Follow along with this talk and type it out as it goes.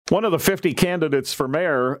One of the 50 candidates for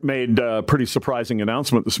mayor made a pretty surprising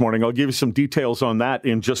announcement this morning. I'll give you some details on that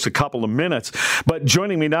in just a couple of minutes. But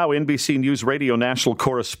joining me now, NBC News Radio national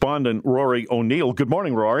correspondent Rory O'Neill. Good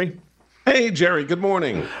morning, Rory. Hey, Jerry. Good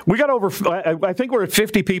morning. We got I think we're at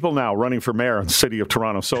 50 people now running for mayor in the city of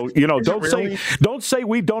Toronto. So, don't say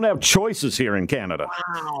we don't have choices here in Canada.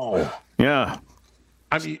 Wow. Yeah.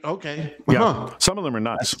 I mean, okay. Yeah. Some of them are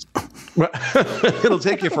nuts. It'll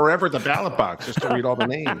take you forever at the ballot box just to read all the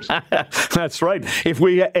names. That's right. If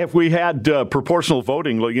we had proportional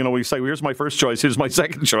voting, we say, here's my first choice, here's my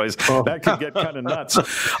second choice. Oh. That could get kind of nuts.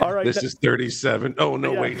 All right. This is 37. Oh,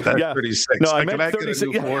 no, wait. That's 36. No, I meant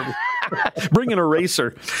 36. Bring an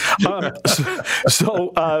eraser. That's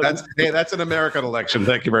an American election.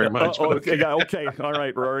 Thank you very much. Okay. All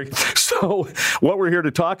right, Rory. So what we're here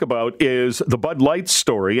to talk about is the Bud Light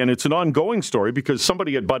story, and it's an ongoing story because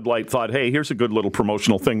somebody at Bud Light thought, hey, here's a good little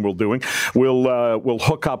promotional thing we're doing. We'll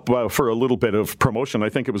hook up for a little bit of promotion. I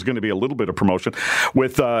think it was going to be a little bit of promotion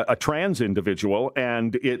with a trans individual,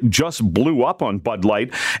 and it just blew up on Bud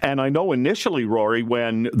Light. And I know initially, Rory,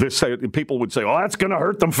 when this people would say, oh, that's going to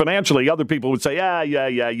hurt them financially. Other people would say, yeah,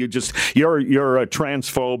 you're a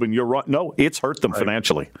transphobe and you're wrong. No, it's hurt them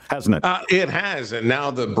financially, hasn't it? It has, and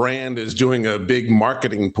now the brand is doing a big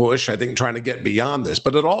marketing push, I think, trying to get beyond this.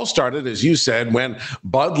 But it all started, as you said, when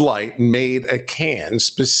Bud Light made a can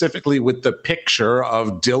specifically with the picture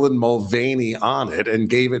of Dylan Mulvaney on it and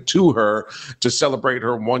gave it to her to celebrate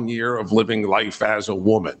her 1 year of living life as a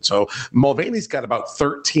woman. So Mulvaney's got about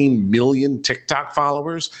 13 million TikTok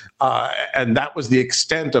followers, and that was the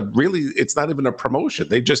extent of really, it's not even a promotion.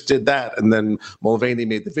 They just did that, and then Mulvaney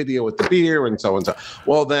made the video with the beer and so on.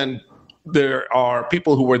 Well, then there are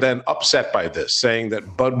people who were then upset by this, saying that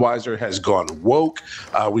Budweiser has gone woke.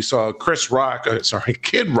 We saw Kid Rock,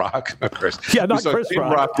 not Chris. Yeah, not we saw Chris Kid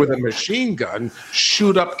Rock with a machine gun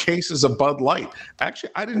shoot up cases of Bud Light.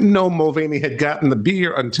 Actually, I didn't know Mulvaney had gotten the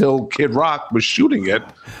beer until Kid Rock was shooting it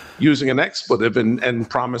using an expletive and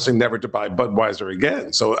promising never to buy Budweiser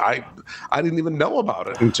again. So I didn't even know about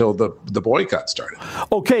it until the boycott started.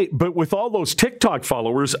 Okay, but with all those TikTok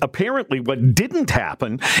followers, apparently what didn't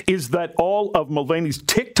happen is that all of Mulvaney's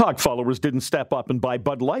TikTok followers didn't step up and buy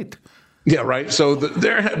Bud Light. Yeah, right. So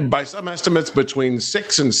there, by some estimates, between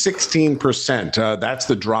 6 and 16%. That's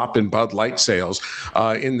the drop in Bud Light sales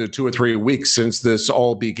in the 2 or 3 weeks since this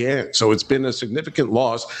all began. So it's been a significant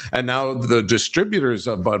loss. And now the distributors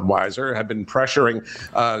of Budweiser have been pressuring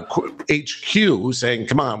HQ, saying,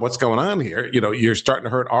 "Come on, what's going on here? You're starting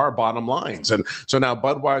to hurt our bottom lines." And so now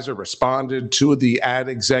Budweiser responded. 2 of the ad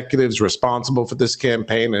executives responsible for this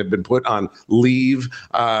campaign had been put on leave,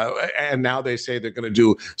 and now they say they're going to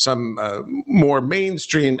do some more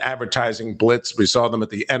mainstream advertising blitz. We saw them at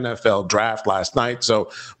the NFL draft last night.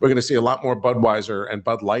 So we're going to see a lot more Budweiser and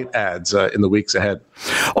Bud Light ads in the weeks ahead.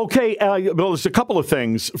 Okay. Well, there's a couple of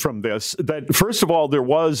things from this. That first of all, there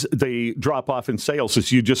was the drop off in sales,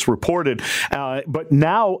 as you just reported. But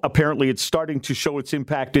now apparently it's starting to show its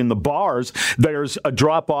impact in the bars. There's a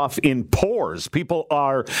drop off in pours. People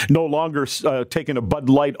are no longer taking a Bud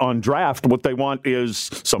Light on draft. What they want is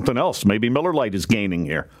something else. Maybe Miller Lite is gaining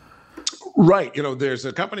here. Right. There's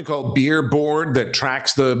a company called Beer Board that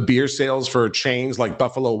tracks the beer sales for chains like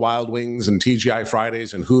Buffalo Wild Wings and TGI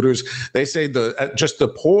Fridays and Hooters. They say just the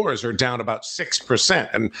pours are down about 6%.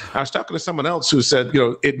 And I was talking to someone else who said,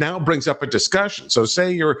 it now brings up a discussion. So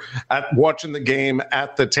say you're watching the game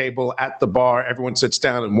at the table, at the bar, everyone sits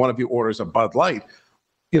down and one of you orders a Bud Light.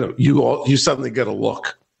 You suddenly get a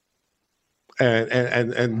look.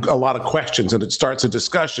 And a lot of questions, and it starts a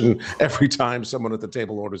discussion every time someone at the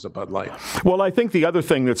table orders a Bud Light. Well, I think the other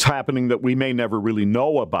thing that's happening that we may never really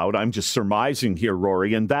know about, I'm just surmising here,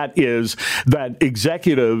 Rory, and that is that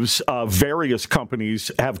executives of various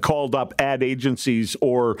companies have called up ad agencies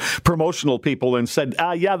or promotional people and said,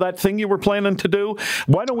 that thing you were planning to do,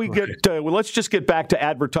 why don't we let's just get back to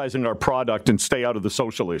advertising our product and stay out of the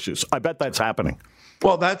social issues. I bet that's happening.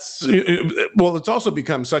 Well, it's also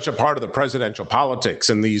become such a part of the presidential politics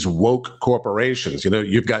and these woke corporations.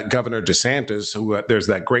 You've got Governor DeSantis, who there's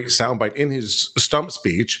that great soundbite in his stump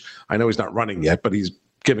speech. I know he's not running yet, but he's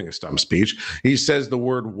giving a stump speech. He says the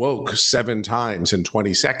word woke 7 times in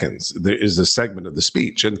 20 seconds. There is a segment of the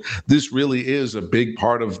speech. And this really is a big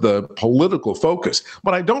part of the political focus.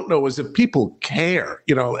 What I don't know is if people care.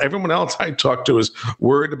 Everyone else I talk to is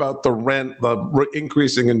worried about the rent, the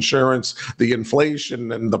increasing insurance, the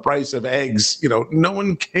inflation, and the price of eggs. No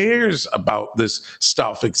one cares about this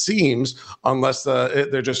stuff, it seems, unless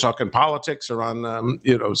they're just talking politics or on,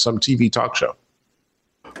 some TV talk show.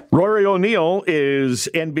 Rory O'Neill is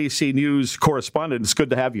NBC News correspondent. It's good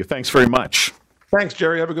to have you. Thanks very much. Thanks,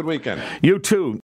 Jerry. Have a good weekend. You too.